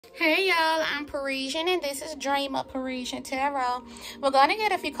Hey y'all, I'm Parisian and this is Dream of Parisian Tarot. We're going to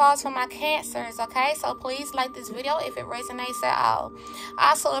get a few calls from my cancers, okay? So please like this video if it resonates at all.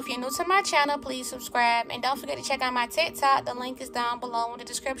 Also, if you're new to my channel, please subscribe. And don't forget to check out my TikTok. The link is down below in the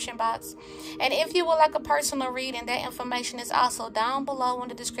description box. And if you would like a personal reading, that information is also down below in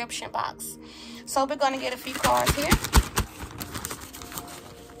the description box. So we're going to get a few cards here.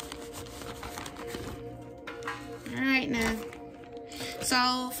 Alright now.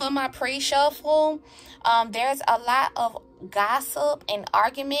 So for my pre-shuffle, there's a lot of gossip and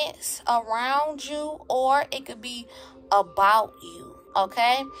arguments around you, or it could be about you,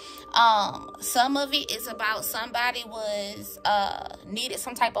 okay? Some of it is about somebody was needed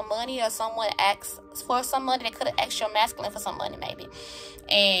some type of money, or someone asked for some money. They could have asked your masculine for some money maybe,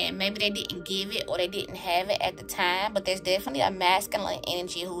 and maybe they didn't give it or they didn't have it at the time. But there's definitely a masculine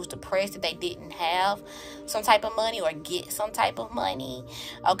energy who's depressed that they didn't have some type of money or get some type of money,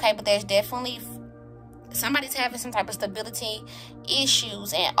 okay? But there's definitely somebody's having some type of stability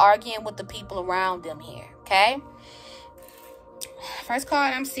issues and arguing with the people around them here, okay? First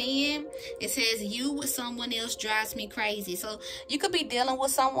card I'm seeing, it says you with someone else drives me crazy. So you could be dealing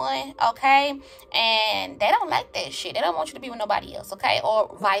with someone, okay, and they don't like that shit. They don't want you to be with nobody else, okay?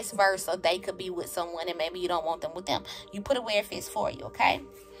 Or vice versa. They could be with someone and maybe you don't want them with them. You put it where it fits for you, okay?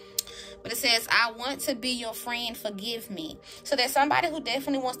 But it says, I want to be your friend, forgive me. So there's somebody who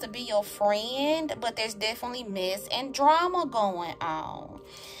definitely wants to be your friend, but there's definitely mess and drama going on.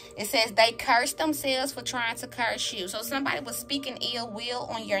 It says they curse themselves for trying to curse you. So somebody was speaking ill will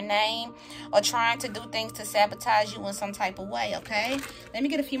on your name or trying to do things to sabotage you in some type of way, okay? Let me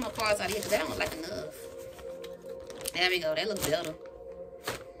get a few more cards out of here because they don't look like enough. There we go. They look better.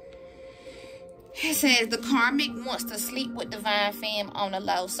 It says the karmic wants to sleep with divine femme on the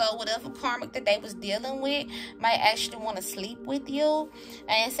low. So whatever karmic that they was dealing with might actually want to sleep with you.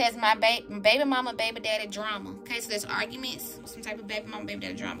 And it says my baby mama, baby daddy drama. Okay, so there's arguments, some type of baby mama, baby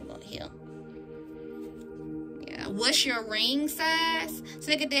daddy drama going here. Yeah, what's your ring size?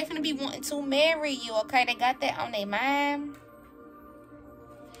 So they could definitely be wanting to marry you, okay? They got that on their mind.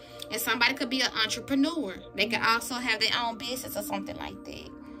 And somebody could be an entrepreneur. They could also have their own business or something like that.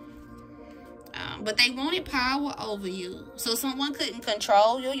 But they wanted power over you. So someone couldn't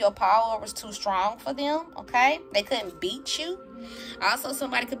control you. Your power was too strong for them, okay? They couldn't beat you. Also,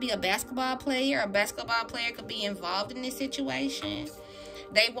 somebody could be a basketball player. A basketball player could be involved in this situation.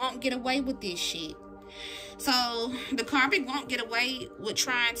 They won't get away with this shit. So the karmic won't get away with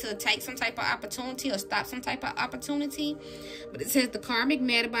trying to take some type of opportunity or stop some type of opportunity. But it says the karmic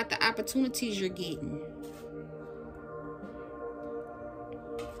mad about the opportunities you're getting.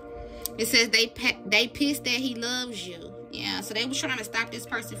 It says they pissed that he loves you. Yeah, so they was trying to stop this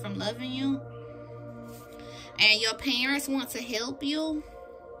person from loving you. And your parents want to help you.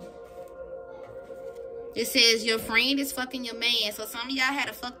 It says your friend is fucking your man. So some of y'all had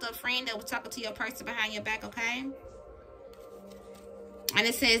a fucked up friend that was talking to your person behind your back, okay? And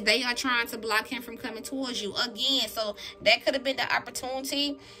it says they are trying to block him from coming towards you. Again, so that could have been the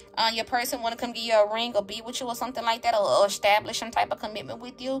opportunity. Your person want to come give you a ring or be with you or something like that. Or establish some type of commitment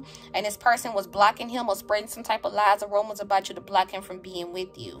with you. And this person was blocking him or spreading some type of lies or rumors about you to block him from being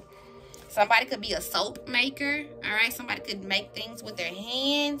with you. Somebody could be a soap maker. Alright, somebody could make things with their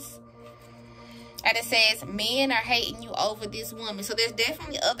hands. And it says, men are hating you over this woman. So there's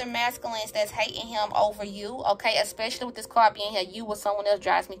definitely other masculines that's hating him over you, okay? Especially with this card being here, you with someone else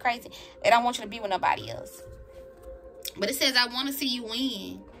drives me crazy. They don't want you to be with nobody else. But it says, I want to see you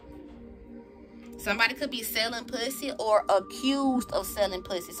win. Somebody could be selling pussy or accused of selling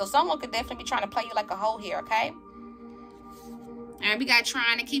pussy. So someone could definitely be trying to play you like a hoe here, okay? And we got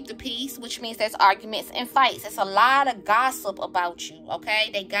trying to keep the peace, which means there's arguments and fights. It's a lot of gossip about you, okay?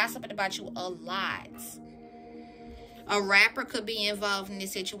 They gossiping about you a lot. A rapper could be involved in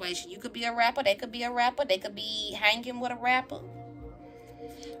this situation. You could be a rapper. They could be a rapper. They could be hanging with a rapper.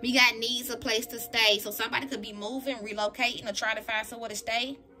 We got needs a place to stay. So somebody could be moving, relocating, or trying to find somewhere to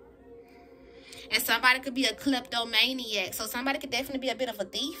stay. And somebody could be a kleptomaniac. So somebody could definitely be a bit of a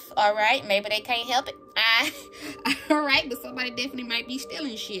thief. All right. Maybe they can't help it. All right. But somebody definitely might be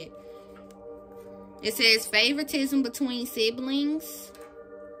stealing shit. It says favoritism between siblings.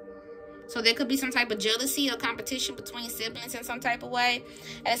 So there could be some type of jealousy or competition between siblings in some type of way.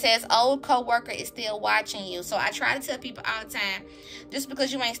 And it says old co-worker is still watching you. So I try to tell people all the time, just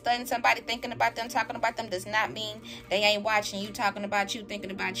because you ain't studying somebody, thinking about them, talking about them, does not mean they ain't watching you, talking about you,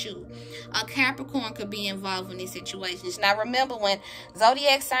 thinking about you. A Capricorn could be involved in these situations. Now remember, when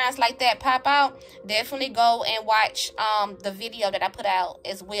zodiac signs like that pop out, definitely go and watch the video that I put out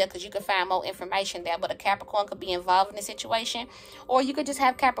as well, because you can find more information there. But a Capricorn could be involved in this situation, or you could just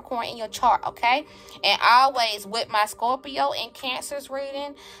have Capricorn in your chart, okay? And always with my Scorpio and Cancer's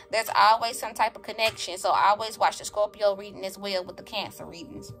reading, there's always some type of connection. So I always watch the Scorpio reading as well with the Cancer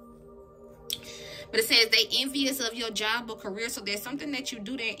readings. But it says they envious of your job or career. So there's something that you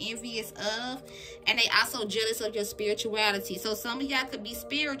do they're envious of. And they also jealous of your spirituality. So some of y'all could be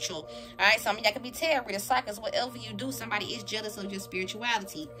spiritual. All right. Some of y'all could be tarot readers, psychics, whatever you do. Somebody is jealous of your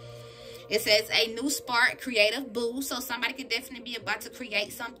spirituality. It says a new spark, creative boost. So somebody could definitely be about to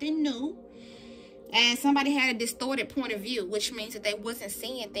create something new. And somebody had a distorted point of view, which means that they wasn't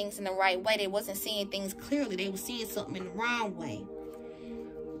seeing things in the right way. They wasn't seeing things clearly. They were seeing something in the wrong way.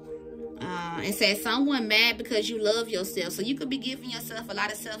 It says someone mad because you love yourself. So you could be giving yourself a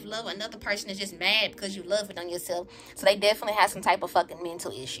lot of self-love. Another person is just mad because you love it on yourself. So they definitely have some type of fucking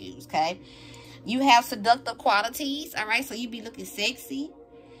mental issues, okay? You have seductive qualities, all right? So you be looking sexy.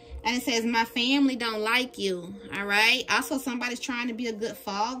 And it says my family don't like you, all right? Also, somebody's trying to be a good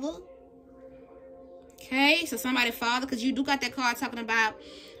father. Okay, so somebody's father, because you do got that card talking about...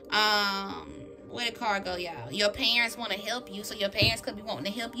 where the card go, y'all? Your parents want to help you. So your parents could be wanting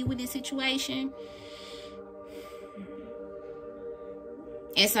to help you with this situation.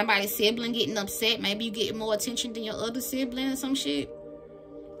 And somebody's sibling getting upset. Maybe you get more attention than your other sibling or some shit.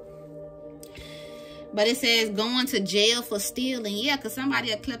 But it says going to jail for stealing. Yeah, because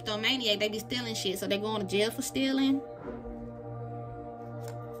somebody a kleptomaniac. They be stealing shit. So they going to jail for stealing.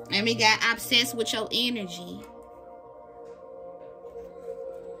 And we got obsessed with your energy.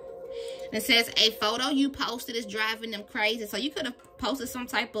 It says a photo you posted is driving them crazy. So you could have posted some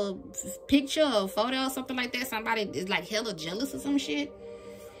type of picture or photo or something like that. Somebody is like hella jealous or some shit.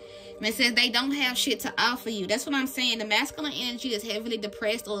 And it says they don't have shit to offer you. That's what I'm saying. The masculine energy is heavily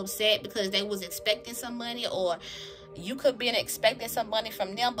depressed or upset because they was expecting some money, or you could be expecting some money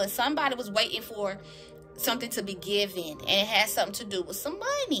from them, but somebody was waiting for something to be given, and it has something to do with some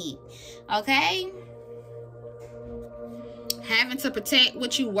money, okay? Having to protect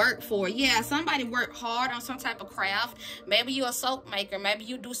what you work for. Yeah, somebody worked hard on some type of craft. Maybe you're a soap maker. Maybe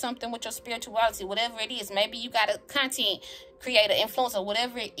you do something with your spirituality, whatever it is. Maybe you got a content creator, influencer,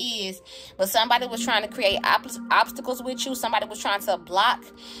 whatever it is. But somebody was trying to create obstacles with you. Somebody was trying to block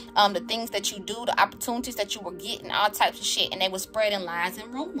the things that you do, the opportunities that you were getting, all types of shit. And they were spreading lies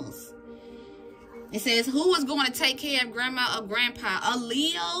and rumors. It says, who is going to take care of grandma or grandpa? A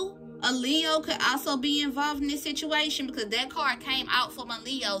Leo? A Leo could also be involved in this situation, because that card came out for my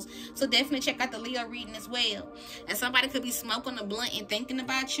Leos. So definitely check out the Leo reading as well. And somebody could be smoking a blunt and thinking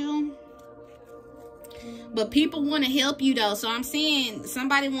about you. But people want to help you, though. So I'm saying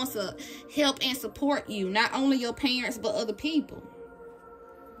somebody wants to help and support you. Not only your parents, but other people.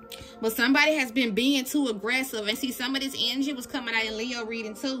 But somebody has been being too aggressive. And see, some of this energy was coming out in Leo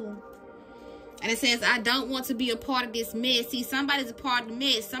reading too. And it says, I don't want to be a part of this mess. See, somebody's a part of the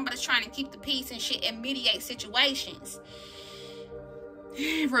mess. Somebody's trying to keep the peace and shit and mediate situations.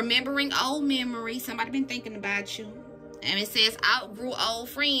 Remembering old memories. Somebody been thinking about you. And it says, outgrew old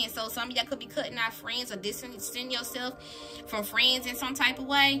friends. So some of y'all could be cutting out friends or distancing yourself from friends in some type of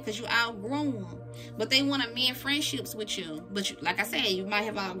way, because you outgrew them. But they want to mend friendships with you. But you, like I said, you might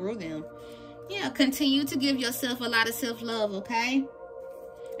have outgrew them. Yeah, continue to give yourself a lot of self-love, okay?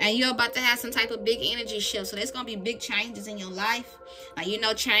 And you're about to have some type of big energy shift. So there's going to be big changes in your life. Now, you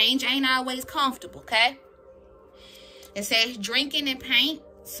know, change ain't always comfortable, okay? It says drinking and paint.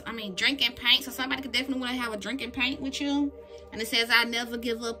 I mean, drink and paint. So somebody could definitely want to have a drink and paint with you. And it says, I never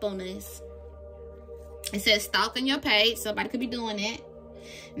give up on this. It says stalking your page. Somebody could be doing that.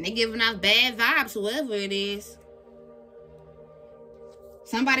 And they're giving out bad vibes, whoever it is.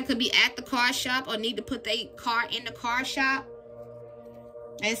 Somebody could be at the car shop or need to put their car in the car shop.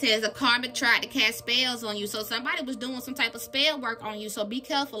 And it says a karmic tried to cast spells on you. So somebody was doing some type of spell work on you. So be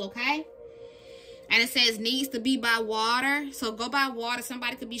careful, okay? And it says needs to be by water. So go by water.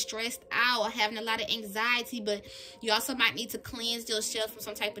 Somebody could be stressed out or having a lot of anxiety. But you also might need to cleanse yourself from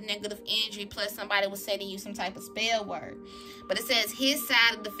some type of negative energy. Plus somebody was sending you some type of spell word. But it says his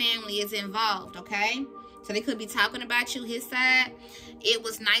side of the family is involved, okay? So they could be talking about you, his side. It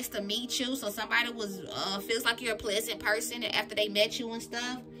was nice to meet you. So somebody was feels like you're a pleasant person after they met you and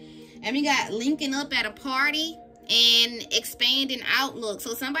stuff. And we got linking up at a party. and expanding outlook.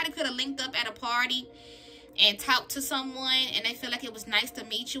 So somebody could have linked up at a party and talked to someone, and they feel like it was nice to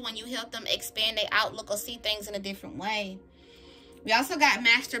meet you, and you help them expand their outlook or see things in a different way. We also got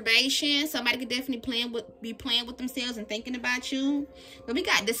masturbation. Somebody could definitely be playing with themselves and thinking about you. But we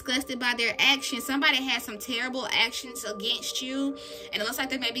got disgusted by their actions. Somebody had some terrible actions against you, and it looks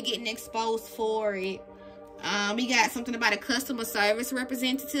like they may be getting exposed for it. We got something about a customer service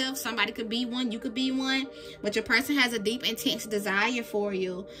representative. Somebody could be one, you could be one, but your person has a deep, intense desire for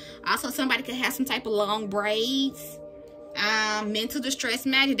you. Also, somebody could have some type of long braids. Mental distress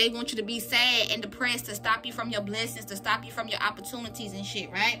magic. They want you to be sad and depressed to stop you from your blessings, to stop you from your opportunities and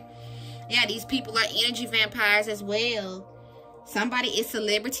shit, right? Yeah, these people are energy vampires as well. Somebody is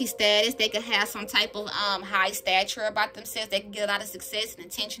celebrity status. They could have some type of high stature about themselves. They can get a lot of success and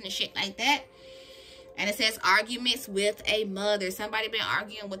attention and shit like that. And it says arguments with a mother. Somebody been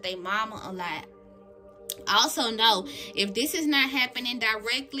arguing with their mama a lot. Also, know if this is not happening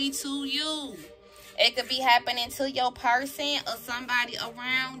directly to you, it could be happening to your person or somebody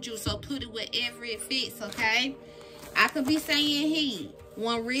around you. So put it wherever it fits, okay? I could be saying he.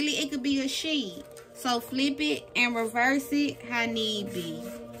 When really it could be a she. So flip it and reverse it how need be.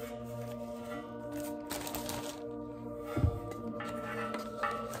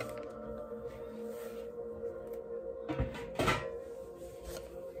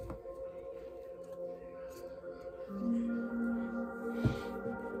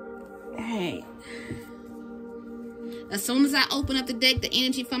 As soon as I open up the deck, the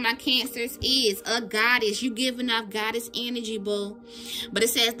energy for my Cancers is a goddess. You giving off goddess energy, boo. But it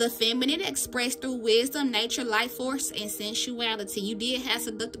says the feminine expressed through wisdom, nature, life force, and sensuality. You did have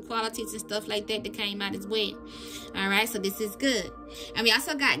seductive qualities and stuff like that that came out as well. Alright, so this is good. And we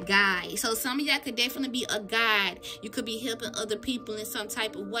also got guide. So some of y'all could definitely be a guide. You could be helping other people in some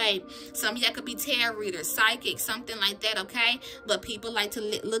type of way. Some of y'all could be tarot readers, psychic, something like that, okay? But people like to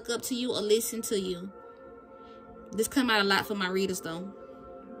look up to you or listen to you. This come out a lot for my readers, though.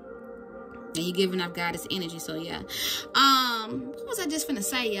 And you're giving off goddess energy, so yeah. What was I just finna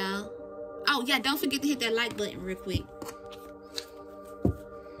say, y'all? Oh, yeah, don't forget to hit that like button real quick.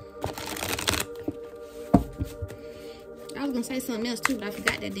 I was gonna say something else, too, but I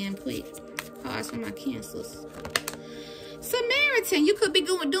forgot that damn quick. Cards for my Cancers. Samaritan, you could be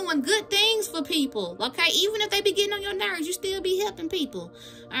doing good things for people, okay? Even if they be getting on your nerves, you still be helping people,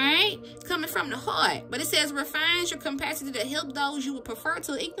 all right? Coming from the heart. But it says refines your capacity to help those you would prefer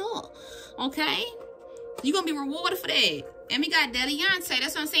to ignore, okay? You're going to be rewarded for that. And we got Deliante,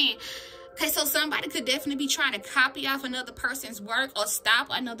 that's what I'm saying. Okay, so somebody could definitely be trying to copy off another person's work or stop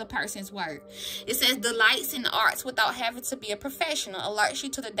another person's work. It says delights in the arts without having to be a professional. Alerts you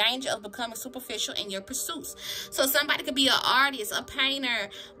to the danger of becoming superficial in your pursuits. So somebody could be an artist, a painter.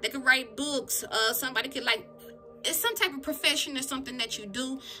 They could write books. Somebody could it's some type of profession or something that you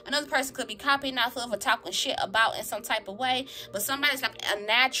do. Another person could be copying off of or talking shit about in some type of way. But somebody's like a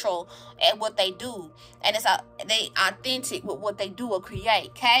natural at what they do. And they authentic with what they do or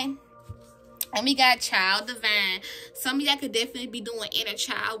create, okay? And we got child divine. Some of y'all could definitely be doing inner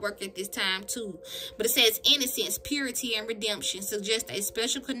child work at this time too. But it says innocence, purity, and redemption suggest a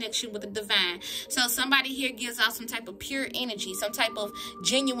special connection with the divine. So somebody here gives out some type of pure energy, some type of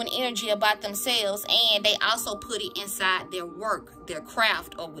genuine energy about themselves. And they also put it inside their work, their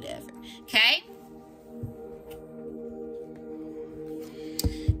craft, or whatever. Okay?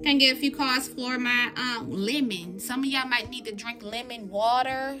 Can get a few cards for my lemon. Some of y'all might need to drink lemon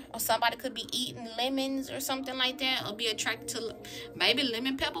water, or somebody could be eating lemons or something like that, or be attracted to maybe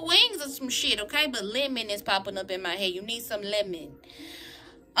lemon pepper wings or some shit, okay? But lemon is popping up in my head. You need some lemon.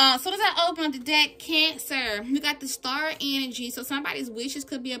 So as I open up the deck, Cancer, we got the star energy. So somebody's wishes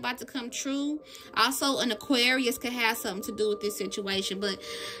could be about to come true. Also, an Aquarius could have something to do with this situation. But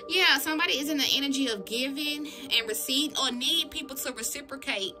yeah, somebody is in the energy of giving and receive, or need people to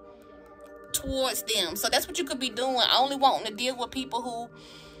reciprocate towards them. So that's what you could be doing. Only wanting to deal with people who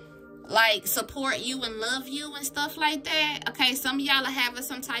like support you and love you and stuff like that. Okay, some of y'all are having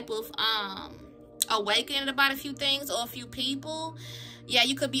some type of awakening about a few things or a few people. Yeah,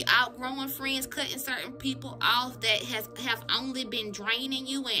 you could be outgrowing friends, cutting certain people off that have only been draining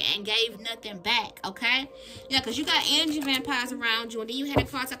you and gave nothing back, okay? Yeah, because you got energy vampires around you, and then you had a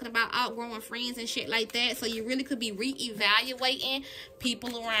card talking about outgrowing friends and shit like that, so you really could be reevaluating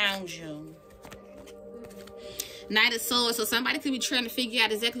people around you. Knight of Swords, so somebody could be trying to figure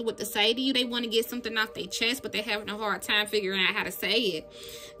out exactly what to say to you. They want to get something off their chest, but they're having a hard time figuring out how to say it.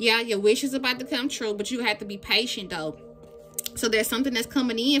 Yeah, your wish is about to come true, but you have to be patient, though. So there's something that's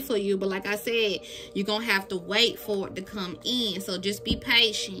coming in for you. But like I said, you're going to have to wait for it to come in. So just be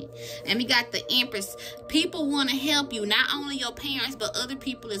patient. And we got the Empress. People want to help you. Not only your parents, but other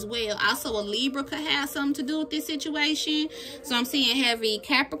people as well. Also, a Libra could have something to do with this situation. So I'm seeing heavy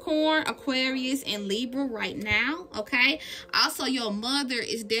Capricorn, Aquarius, and Libra right now. Okay. Also, your mother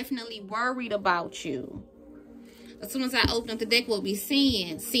is definitely worried about you. As soon as I open up the deck, we'll be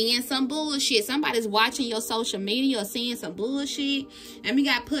seeing some bullshit. Somebody's watching your social media or seeing some bullshit. And we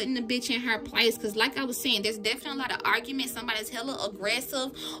got putting the bitch in her place. Because like I was saying, there's definitely a lot of arguments. Somebody's hella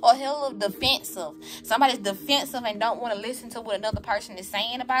aggressive or hella defensive. Somebody's defensive and don't want to listen to what another person is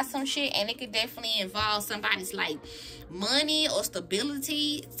saying about some shit. And it could definitely involve somebody's like money or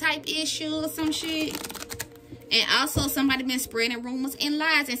stability type issue or some shit. And also, somebody been spreading rumors and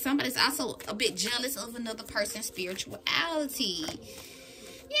lies. And somebody's also a bit jealous of another person's spirituality.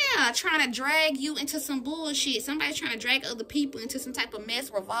 Yeah, trying to drag you into some bullshit. Somebody's trying to drag other people into some type of mess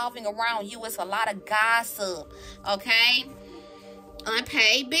revolving around you. It's a lot of gossip, okay?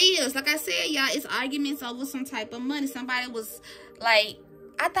 Unpaid bills. Like I said, y'all, it's arguments over some type of money. Somebody was like,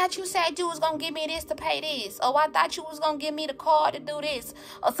 I thought you said you was going to give me this to pay this. Or I thought you was going to give me the card to do this.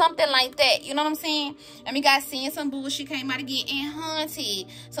 Or something like that. You know what I'm saying? And we got seeing some bullshit came out again and haunted.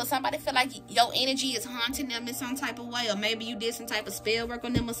 So somebody feel like your energy is haunting them in some type of way. Or maybe you did some type of spell work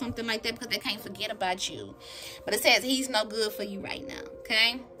on them or something like that because they can't forget about you. But it says he's no good for you right now.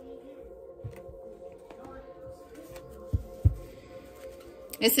 Okay?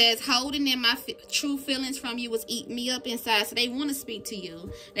 It says, holding in my true feelings from you was eating me up inside. So they want to speak to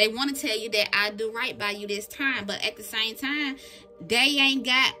you. They want to tell you that I do right by you this time. But at the same time, they ain't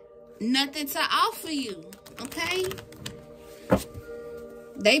got nothing to offer you. Okay?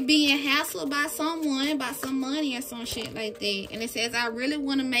 They being hassled by someone, by some money or some shit like that. And it says, I really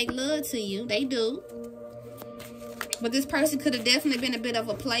want to make love to you. They do. But this person could have definitely been a bit of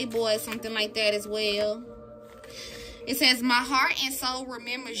a playboy or something like that as well. It says, my heart and soul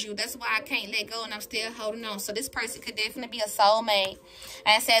remembers you. That's why I can't let go and I'm still holding on. So this person could definitely be a soulmate.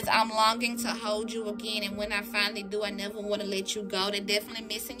 And it says, I'm longing to hold you again. And when I finally do, I never want to let you go. They're definitely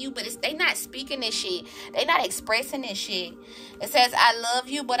missing you. But they not speaking this shit. They not expressing this shit. It says, I love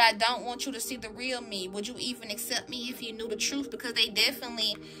you, but I don't want you to see the real me. Would you even accept me if you knew the truth? Because they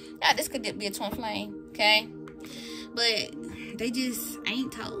definitely, yeah, this could be a twin flame. Okay? But they just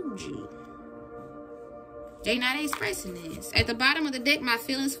ain't told you. They not expressing this. At the bottom of the deck, my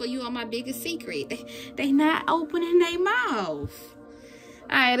feelings for you are my biggest secret. They not opening their mouth.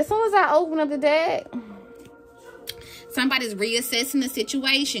 Alright, as soon as I open up the deck, somebody's reassessing the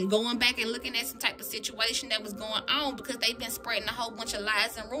situation, going back and looking at some type of situation that was going on because they've been spreading a whole bunch of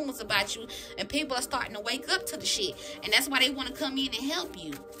lies and rumors about you, and people are starting to wake up to the shit. And that's why they want to come in and help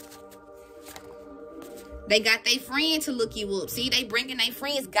you. They got their friend to look you up. See, they bringing their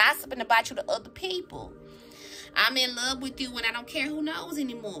friends gossiping about you to other people. I'm in love with you and I don't care who knows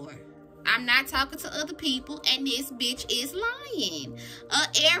anymore. I'm not talking to other people and this bitch is lying.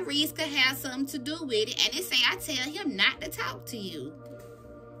 Aries could have something to do with it. And it say I tell him not to talk to you.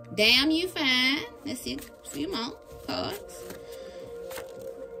 Damn, you fine. Let's see a few more cards.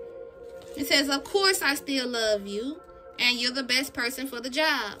 It says, of course I still love you. And you're the best person for the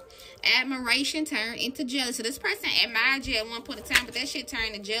job. Admiration turned into jealousy. This person admired you at one point in time, but that shit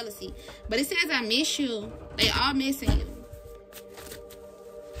turned to jealousy. But it says, I miss you. They are missing you.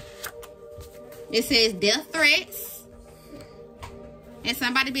 It says, death threats. And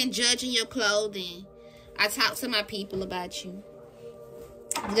somebody been judging your clothing. I talked to my people about you.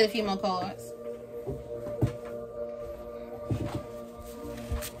 Let's get a few more cards.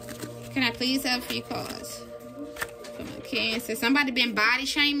 Can I please have a few cards? Cancer. Somebody been body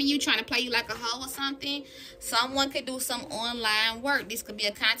shaming you, trying to play you like a hoe or something. Someone could do some online work. This could be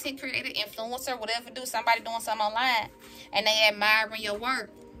a content creator, influencer, whatever. Somebody doing something online and they admiring your work.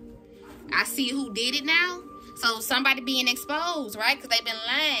 I see who did it now. So somebody being exposed, right? Because they've been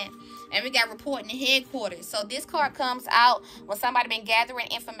lying. And we got reporting in headquarters. So this card comes out when somebody been gathering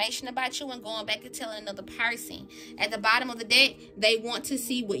information about you and going back and telling another person. At the bottom of the deck, they want to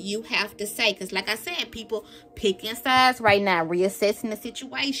see what you have to say. Because like I said, people picking sides right now, reassessing the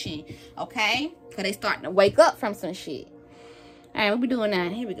situation. Okay? Because they starting to wake up from some shit. All right, what we doing now?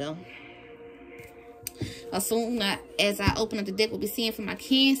 Here we go. As soon as I open up the deck, we'll be seeing for my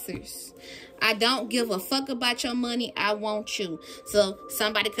Cancers. I don't give a fuck about your money. I want you. So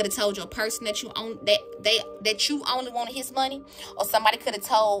somebody could have told your person that you own that you only wanted his money, or somebody could have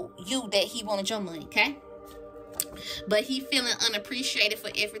told you that he wanted your money. Okay. But he feeling unappreciated for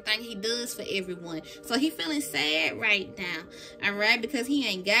everything he does for everyone. So he feeling sad right now. All right, because he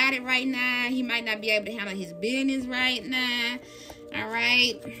ain't got it right now. He might not be able to handle his business right now. All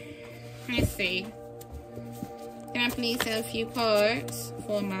right. Let's see. Can I please have a few cards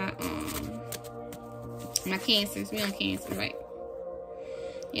for my cancers? We on cancer, right?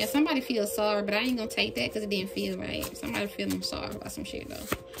 Yeah, somebody feels sorry, but I ain't gonna take that because it didn't feel right. Somebody feeling sorry about some shit though.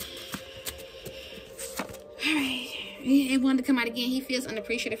 Alright. He wanted to come out again. He feels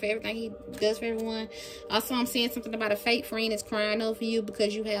unappreciated for everything he does for everyone. Also, I'm seeing something about a fake friend that's crying over you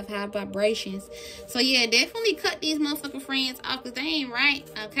because you have high vibrations. So yeah, definitely cut these motherfucking friends off because they ain't right,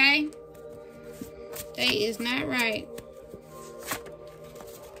 okay? They is not right.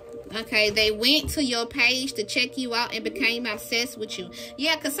 Okay, they went to your page to check you out and became obsessed with you.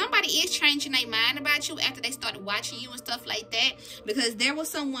 Yeah, because somebody is changing their mind about you after they started watching you and stuff like that. Because there was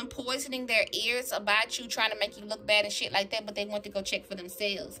someone poisoning their ears about you, trying to make you look bad and shit like that. But they went to go check for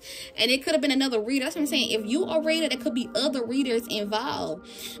themselves. And it could have been another reader. That's what I'm saying. If you are a reader, there could be other readers involved.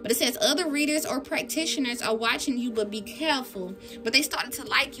 But it says other readers or practitioners are watching you, but be careful. But they started to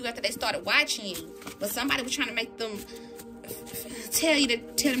like you after they started watching you. But somebody was trying to make them... tell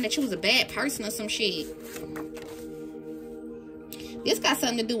them that you was a bad person or some shit. This got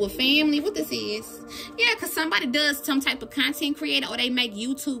something to do with family. What this is? Yeah, because somebody does some type of content creator or they make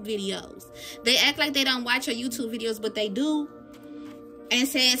YouTube videos. They act like they don't watch your YouTube videos, but they do. And it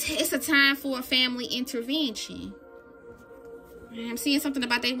says it's a time for a family intervention. I'm seeing something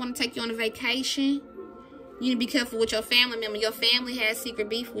about they want to take you on a vacation. You need to be careful with your family member. Your family has secret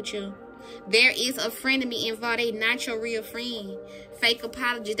beef with you. There is a frenemy involved. They not your real friend. Fake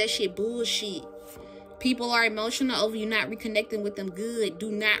apologies. That shit bullshit. People are emotional over you not reconnecting with them good.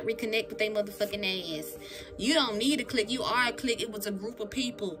 Do not reconnect with their motherfucking ass. You don't need a clique. You are a clique. It was a group of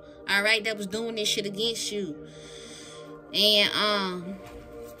people, all right, that was doing this shit against you. And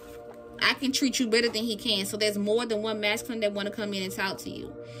I can treat you better than he can. So there's more than one masculine that want to come in and talk to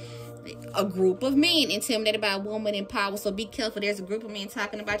you. A group of men intimidated by a woman in power. So be careful. There's a group of men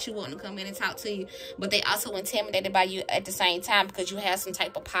talking about you, wanting to come in and talk to you, but they also intimidated by you at the same time because you have some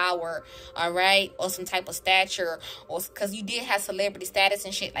type of power, all right, or some type of stature, or because you did have celebrity status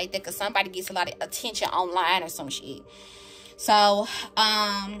and shit like that, because somebody gets a lot of attention online or some shit. So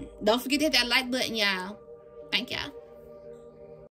don't forget to hit that like button, y'all. Thank y'all.